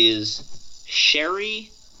Ghost is sherry,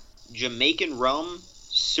 Jamaican rum,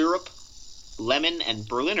 syrup, lemon, and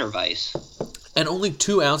Berliner Weiss. And only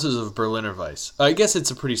 2 ounces of Berliner Weiss. I guess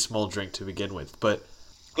it's a pretty small drink to begin with, but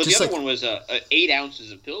But the just other one was 8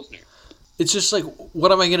 ounces of Pilsner. it's just like,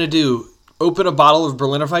 what am I going to do? Open a bottle of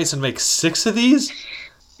Berliner Weiss and make 6 of these?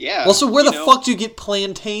 Yeah. Also, where the you know, fuck do you get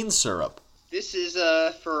plantain syrup? This is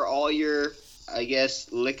for all your, I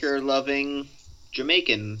guess, liquor-loving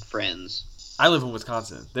Jamaican friends. I live in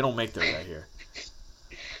Wisconsin. They don't make those out here.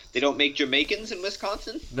 They don't make Jamaicans in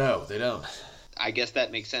Wisconsin? No, they don't. I guess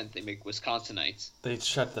that makes sense. They make Wisconsinites. They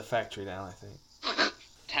shut the factory down, I think.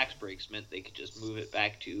 Tax breaks meant they could just move it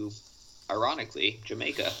back to, ironically,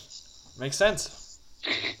 Jamaica. Makes sense.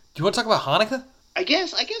 Do you want to talk about Hanukkah? I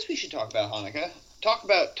guess we should talk about Hanukkah.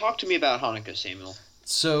 Talk to me about Hanukkah, Samuel.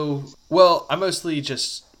 So, well, I mostly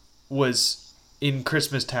just was in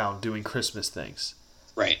Christmas Town doing Christmas things.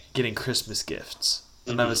 Right. Getting Christmas gifts.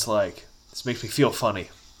 And I was like, this makes me feel funny.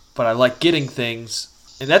 But I like getting things.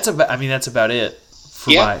 And that's about it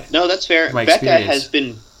for No, that's fair. my Becca experience. has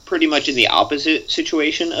been pretty much in the opposite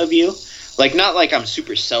situation of you. Like, not like I'm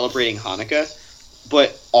super celebrating Hanukkah,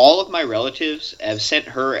 but all of my relatives have sent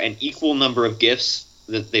her an equal number of gifts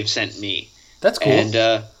that they've sent me. That's cool. And,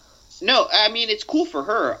 no, I mean, it's cool for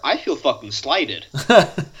her. I feel fucking slighted.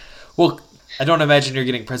 Well, I don't imagine you're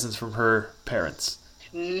getting presents from her parents.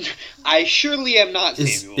 I surely am not,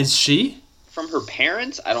 Samuel. Is she? From her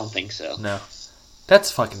parents? I don't think so. No.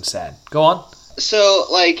 That's fucking sad. Go on. So,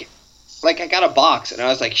 like I got a box, and I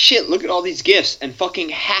was like, shit, look at all these gifts, and fucking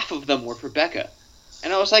half of them were for Becca.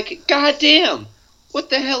 And I was like, god damn, what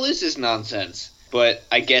the hell is this nonsense? But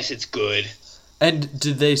I guess it's good. And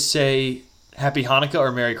did they say Happy Hanukkah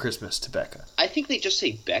or Merry Christmas to Becca? I think they just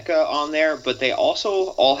say Becca on there, but they also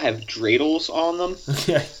all have dreidels on them.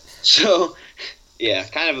 Okay. So, yeah,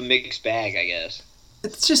 kind of a mixed bag, I guess.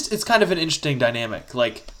 It's kind of an interesting dynamic.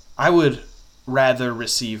 Like, I would rather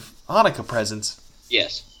receive Hanukkah presents,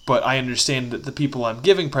 Yes. but I understand that the people I'm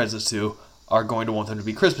giving presents to are going to want them to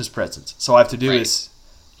be Christmas presents. So all I have to do Right. is,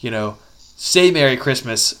 say Merry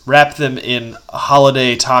Christmas, wrap them in a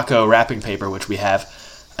holiday taco wrapping paper, which we have,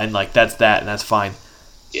 and like that's that, and that's fine.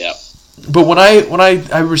 Yeah. But when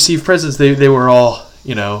I received presents, they were all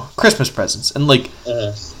Christmas presents, and like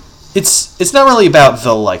it's not really about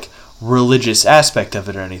the like religious aspect of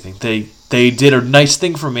it or anything. They did a nice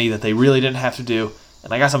thing for me that they really didn't have to do,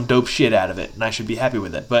 and I got some dope shit out of it, and I should be happy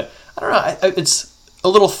with it. But I don't know, it's a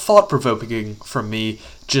little thought-provoking from me,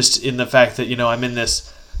 just in the fact that I'm in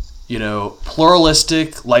this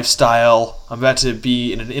pluralistic lifestyle. I'm about to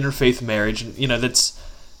be in an interfaith marriage, and that's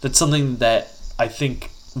something that I think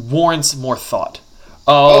warrants more thought.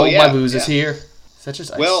 Oh, yeah, my booze is yeah. here. Is that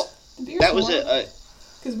just ice? Well, The beer's that was warm, a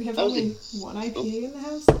because we have that was only one IPA in the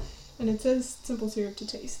house, and it says simple syrup to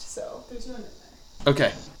taste, so there's none in there.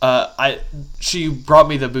 Okay. She brought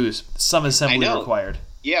me the booze. Some assembly I know. required.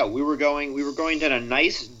 yeah, we were going down a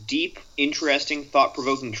nice, deep, interesting,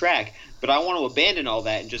 thought-provoking track, but I want to abandon all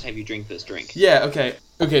that and just have you drink this drink. Yeah. Okay.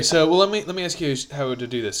 Okay. So, well, let me ask you how to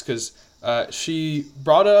do this, because she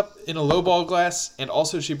brought it up in a lowball glass, and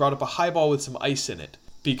also she brought up a highball with some ice in it.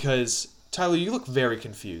 Because Tyler, you look very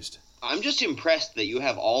confused. I'm just impressed that you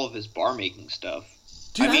have all of this bar-making stuff.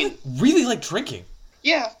 Dude, I mean- really like drinking.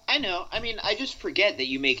 Yeah, I know. I mean, I just forget that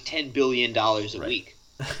you make $10 billion a week.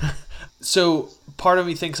 So part of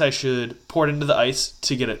me thinks I should pour it into the ice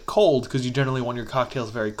to get it cold, because you generally want your cocktails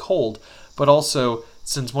very cold. But also,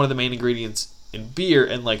 since one of the main ingredients in beer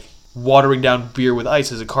and like watering down beer with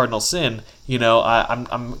ice is a cardinal sin,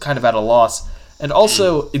 I'm kind of at a loss. And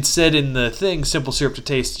also, it said in the thing, simple syrup to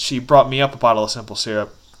taste. She brought me up a bottle of simple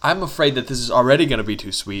syrup. I'm afraid that this is already going to be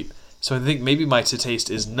too sweet, so I think maybe my to taste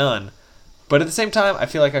is none. But at the same time, I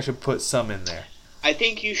feel like I should put some in there. I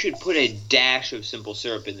think you should put a dash of simple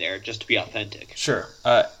syrup in there just to be authentic. Sure.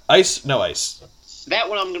 Ice? No ice. That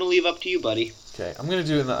one I'm going to leave up to you, buddy. Okay, I'm going to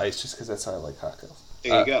do it in the ice just because that's how I like cocktails.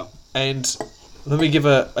 There you go. And let me give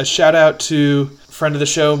a shout out to friend of the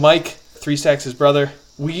show, Mike, 3 Stacks, his brother.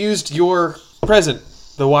 We used your present,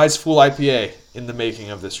 the Wise Fool IPA, in the making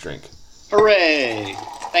of this drink. Hooray!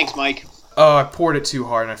 Thanks, Mike. Oh, I poured it too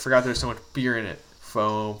hard and I forgot there was so much beer in it.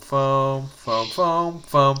 Foam, foam, foam, foam,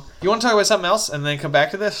 foam. You want to talk about something else and then come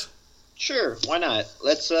back to this? Sure, why not?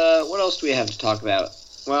 Let's, what else do we have to talk about?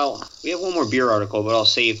 Well, we have one more beer article, but I'll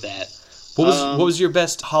save that. What was your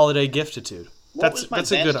best holiday giftitude? What was my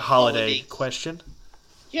That's a good best holiday holiday- question.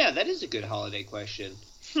 Yeah, that is a good holiday question.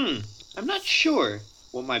 I'm not sure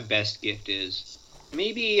what my best gift is.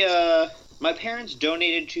 Maybe, my parents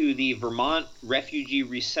donated to the Vermont Refugee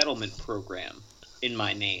Resettlement Program in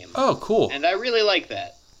my name. Oh, cool. And I really like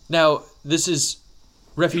that. Now, this is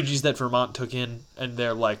refugees that Vermont took in and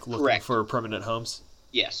they're like looking Correct. for permanent homes?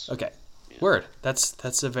 Yes. Okay. Word.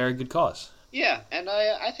 That's a very good cause. Yeah, and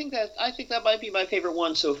I think that might be my favorite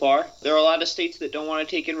one so far. There are a lot of states that don't want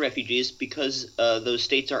to take in refugees because those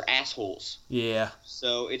states are assholes. Yeah.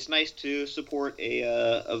 So it's nice to support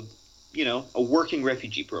a working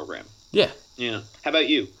refugee program. Yeah. Yeah. How about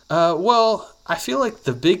you? Well, I feel like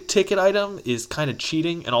the big ticket item is kind of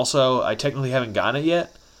cheating, and also I technically haven't gotten it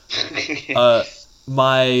yet.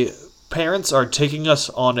 My parents are taking us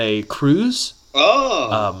on a cruise,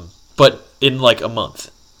 but in like a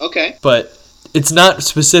month. Okay. But it's not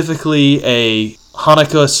specifically a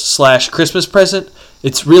Hanukkah / Christmas present.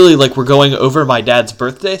 It's really like we're going over my dad's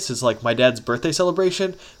birthday, so it's like my dad's birthday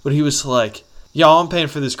celebration. But he was like, "Y'all, I'm paying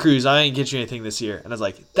for this cruise. I ain't get you anything this year." And I was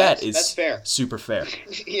like, That's fair. Super fair.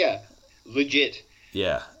 Yeah. Legit.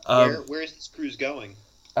 Yeah. Where is this cruise going?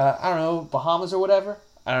 I don't know, Bahamas or whatever.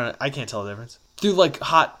 I don't know. I can't tell the difference. Through like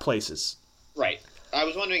hot places. Right. I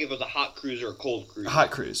was wondering if it was a hot cruise or a cold cruise. Hot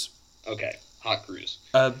cruise. Okay. Hot cruise.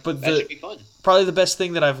 But That should be fun. probably the best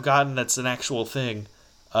thing that I've gotten that's an actual thing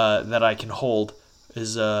that I can hold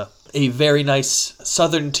is a very nice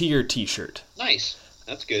Southern Tier t-shirt. Nice.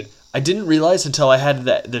 That's good. I didn't realize until I had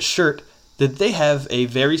the shirt that they have a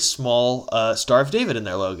very small Star of David in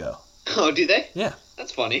their logo. Oh, do they? Yeah.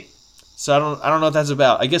 That's funny. So I don't know what that's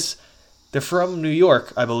about. I guess they're from New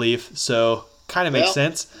York, I believe, so kind of makes Well.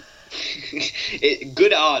 sense.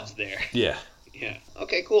 Good odds there. Yeah. Yeah.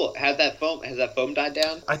 Okay, cool. Has that foam died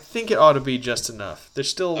down? I think it ought to be just enough. There's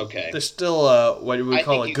still what we I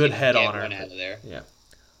call think a you good can head get on her. one out of there. Yeah.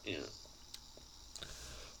 Yeah.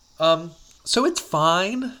 So it's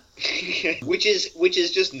fine. which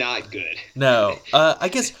is just not good. No. I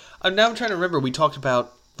guess Now I'm trying to remember. We talked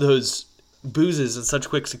about those boozes in such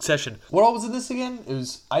quick succession. What all was in this again? It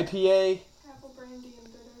was IPA Apple brandy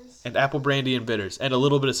and bitters. and apple brandy and bitters, and a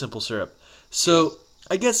little bit of simple syrup. So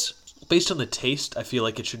I guess based on the taste, I feel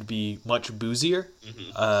like it should be much boozier.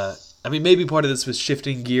 I mean, maybe part of this was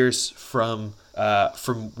shifting gears from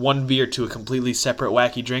one beer to a completely separate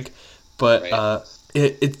wacky drink, but Right.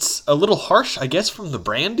 it's a little harsh, I guess, from the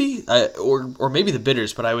brandy, or maybe the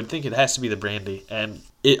bitters, but I would think it has to be the brandy, and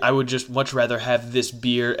I would just much rather have this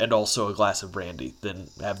beer and also a glass of brandy than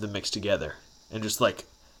have them mixed together and just like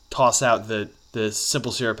toss out the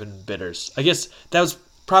simple syrup and bitters. I guess that was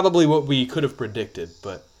probably what we could have predicted,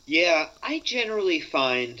 but Yeah, I generally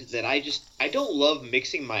find that I don't love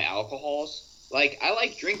mixing my alcohols. Like, I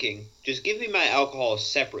like drinking. Just give me my alcohols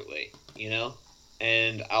separately,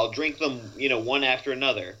 And I'll drink them, one after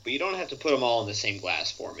another. But you don't have to put them all in the same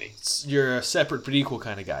glass for me. you're a separate but equal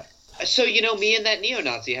kind of guy. So, me and that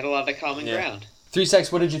neo-Nazi had a lot of common Yeah. ground. 3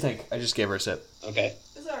 Secs, what did you think? I just gave her a sip. Okay.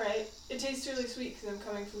 It's alright. It tastes really sweet because I'm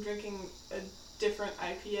coming from drinking a different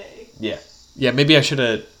IPA. Yeah, maybe I should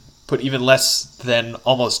have put even less than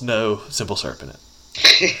almost no simple syrup in it.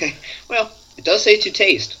 Well, it does say to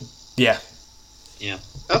taste. Yeah. Yeah.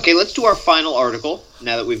 Okay, let's do our final article,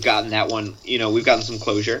 now that we've gotten that one, we've gotten some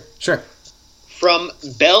closure. Sure. From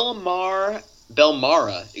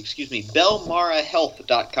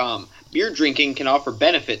BelmaraHealth.com. Beer drinking can offer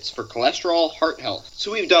benefits for cholesterol, heart health.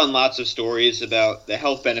 So we've done lots of stories about the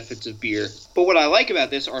health benefits of beer. But what I like about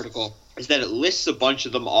this article is that it lists a bunch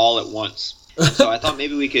of them all at once. So I thought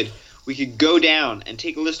maybe we could go down and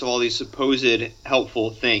take a list of all these supposed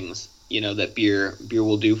helpful things, that beer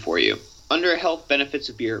will do for you. Under health benefits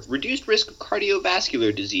of beer, reduced risk of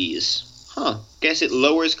cardiovascular disease. Guess it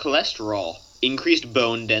lowers cholesterol. Increased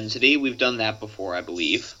bone density, we've done that before, I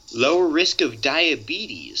believe. Lower risk of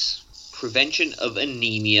diabetes. Prevention of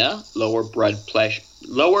anemia. Lower blood pressure.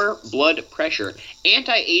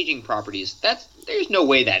 Anti-aging properties. There's no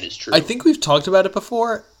way that is true. I think we've talked about it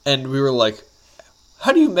before, and we were like,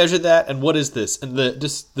 how do you measure that, and what is this? And the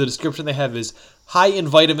description they have is high in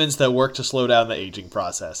vitamins that work to slow down the aging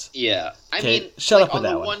process. Yeah. Okay, shut up with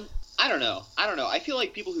that one. I don't know. I feel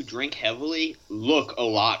like people who drink heavily look a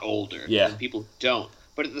lot older than people who don't.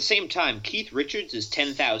 But at the same time, Keith Richards is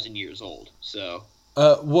 10,000 years old, so...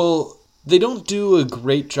 Well, they don't do a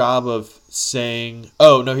great job of saying...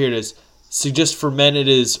 Oh, no, here it is. Suggest for men it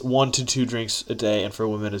is 1 to 2 drinks a day, and for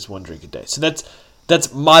women it's 1 drink a day. So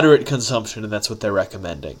that's moderate consumption, and that's what they're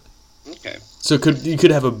recommending. Okay. So you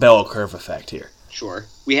could have a bell curve effect here. Sure.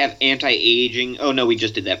 We have anti-aging... Oh, no, we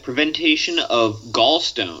just did that. Prevention of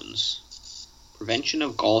gallstones. Prevention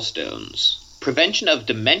of gallstones. Prevention of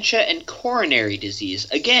dementia and coronary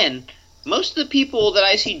disease. Again, most of the people that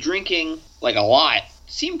I see drinking, like a lot,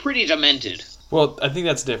 seem pretty demented. Well, I think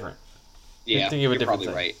that's different. Yeah, thinking of a you're different probably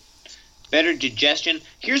thing. right. Better digestion.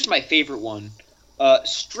 Here's my favorite one.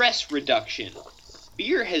 Stress reduction.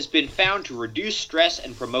 Beer has been found to reduce stress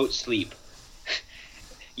and promote sleep.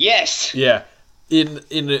 Yes! Yeah. In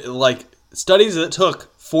like studies that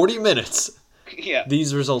took 40 minutes, Yeah.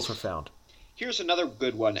 these results were found. Here's another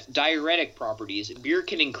good one. Diuretic properties. Beer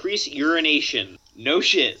can increase urination. No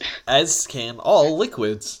shit. As can all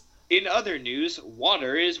liquids. In other news,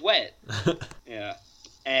 water is wet. Yeah.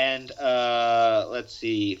 And, let's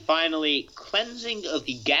see. Finally, cleansing of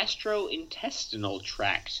the gastrointestinal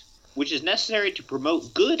tract, which is necessary to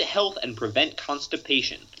promote good health and prevent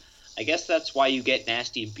constipation. I guess that's why you get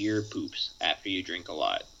nasty beer poops after you drink a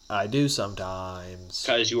lot. I do sometimes.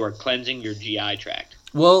 Because you are cleansing your GI tract.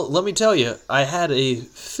 Well, let me tell you, I had a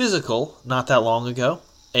physical not that long ago,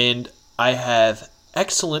 and I have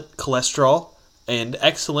excellent cholesterol and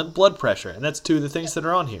excellent blood pressure, and that's 2 of the things that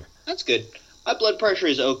are on here. That's good. My blood pressure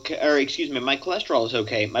is okay, my cholesterol is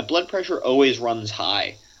okay. My blood pressure always runs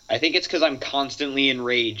high. I think it's because I'm constantly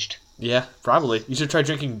enraged. Yeah, probably. You should try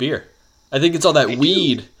drinking beer. I think it's all that I do.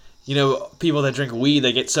 weed. People that drink weed,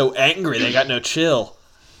 they get so angry, they got no chill.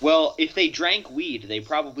 Well, if they drank weed, they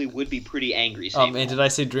probably would be pretty angry. Oh man, did I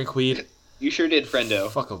say drink weed? You sure did, friendo.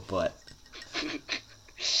 Fuck a butt.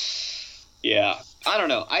 Yeah. I don't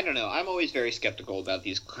know. I'm always very skeptical about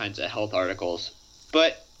these kinds of health articles.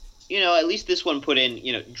 But, at least this one put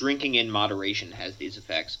in, drinking in moderation has these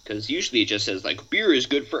effects. Because usually it just says, beer is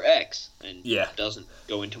good for X. And Yeah. doesn't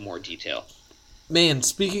go into more detail. Man,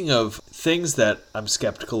 speaking of things that I'm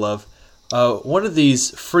skeptical of, one of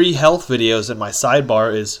these free health videos in my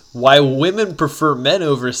sidebar is why women prefer men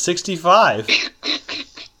over 65.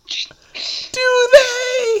 Do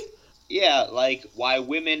they? Yeah, why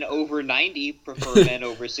women over 90 prefer men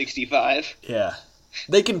over 65. Yeah.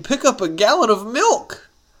 They can pick up a gallon of milk.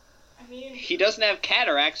 I mean, He doesn't have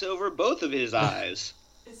cataracts over both of his eyes.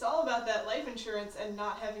 it's all about that life insurance and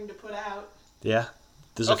not having to put out. Yeah,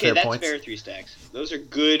 those are Okay, fair that's points. fair, 3 stacks. Those are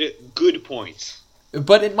good points.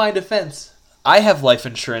 But in my defense, I have life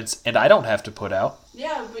insurance and I don't have to put out.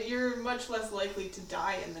 Yeah, but you're much less likely to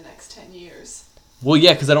die in the next 10 years. Well,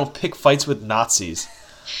 yeah, because I don't pick fights with Nazis.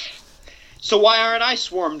 So why aren't I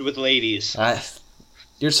swarmed with ladies?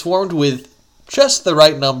 You're swarmed with just the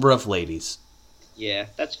right number of ladies. Yeah,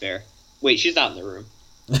 that's fair. Wait, she's not in the room.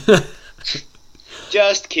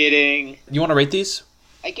 Just kidding. You want to rate these?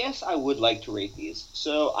 I guess I would like to rate these.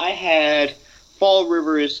 So I had Fall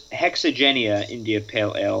River's Hexagenia India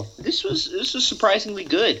Pale Ale. This was surprisingly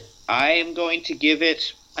good. I am going to give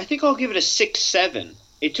it, I think I'll give it a 6-7.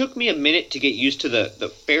 It took me a minute to get used to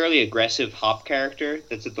the fairly aggressive hop character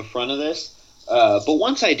that's at the front of this. But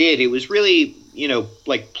once I did, it was really,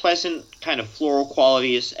 like pleasant kind of floral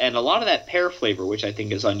qualities and a lot of that pear flavor, which I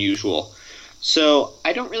think is unusual. So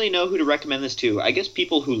I don't really know who to recommend this to. I guess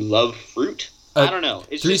people who love fruit. I don't know.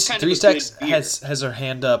 It's just kind of a Stacks good beer. has her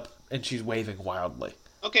hand up and she's waving wildly.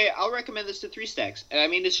 Okay, I'll recommend this to 3 Stacks. I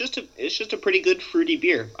mean, it's just a pretty good fruity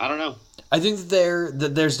beer. I don't know. I think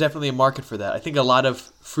that there's definitely a market for that. I think a lot of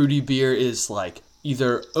fruity beer is like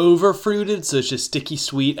either over fruited, so it's just sticky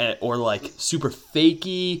sweet, or like super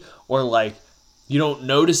fakey, or like you don't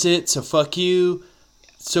notice it, so fuck you.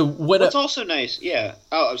 So What's also nice, yeah.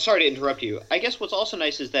 Oh, I'm sorry to interrupt you. I guess what's also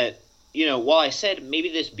nice is that, while I said maybe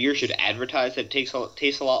this beer should advertise that it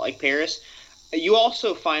tastes a lot like Paris, you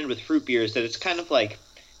also find with fruit beers that it's kind of like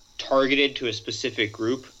targeted to a specific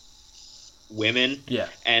group, women, Yeah.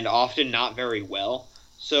 and often not very well.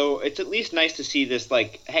 So it's at least nice to see this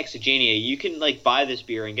like Hexagenia. You can like buy this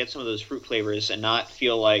beer and get some of those fruit flavors and not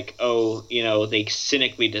feel like, they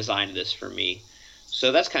cynically designed this for me.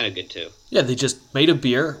 So that's kind of good too. Yeah, they just made a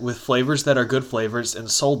beer with flavors that are good flavors and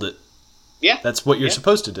sold it. Yeah, That's what you're Yeah.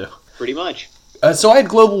 supposed to do. pretty much. So I had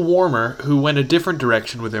Global Warmer, who went a different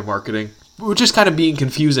direction with their marketing, which is kind of being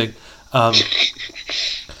confusing.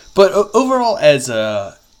 But overall, as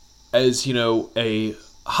a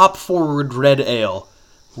hop forward red ale,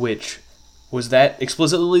 which was that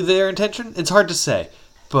explicitly their intention? It's hard to say,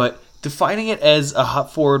 but defining it as a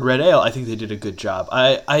hop forward red ale, I think they did a good job.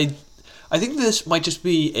 I think this might just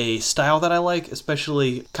be a style that I like,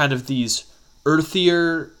 especially kind of these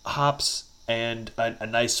earthier hops and a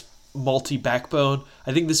nice malty backbone.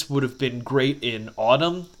 I think this would have been great in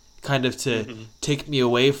autumn, kind of to take me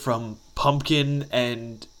away from pumpkin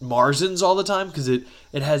and Marzens all the time, because it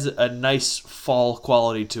has a nice fall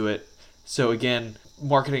quality to it. So again,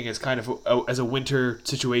 marketing is kind of as a winter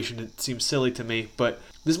situation, it seems silly to me, but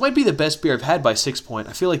this might be the best beer I've had by 6 point.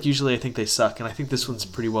 I feel like usually I think they suck, and I think this one's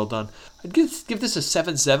pretty well done. I'd give this a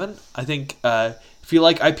 7-7. I think if you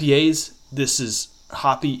like IPAs, this is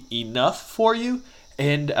hoppy enough for you.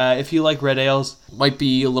 And if you like red ales, might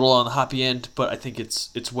be a little on the hoppy end, but I think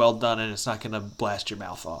it's well done and it's not going to blast your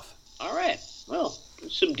mouth off. All right. Well,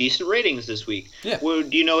 some decent ratings this week. Yeah. Well,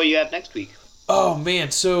 do you know what you have next week? Oh, man.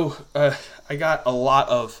 So I got a lot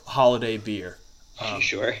of holiday beer.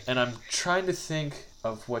 Sure. And I'm trying to think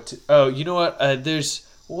of what to... Oh, you know what? What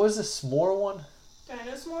was the s'more one?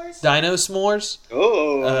 Dino s'mores? Dino s'mores?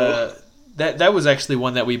 Oh. That was actually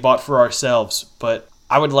one that we bought for ourselves, but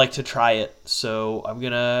I would like to try it, so I'm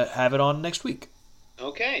going to have it on next week.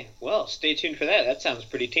 Okay. Well, stay tuned for that. That sounds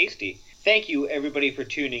pretty tasty. Thank you, everybody, for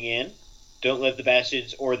tuning in. Don't let the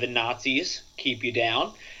bastards or the Nazis keep you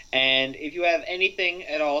down. And if you have anything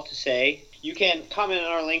at all to say, you can comment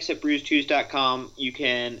on our links at bruisetuesday.com. You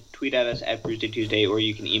can tweet at us at BruisedDayTuesday, or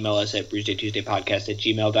you can email us at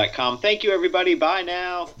bruisedaytuesdaypodcast@gmail.com. Thank you, everybody. Bye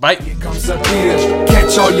now. Bye. Here comes a beer,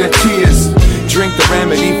 catch all your tears. Drink the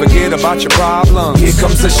remedy, forget about your problems. Here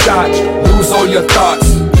comes a shot, lose all your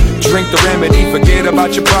thoughts. Drink the remedy, forget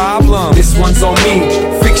about your problems. This one's on me,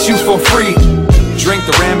 fix you for free. Drink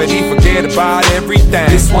the remedy, forget about everything.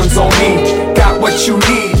 This one's on me, got what you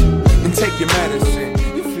need, and take your medicine.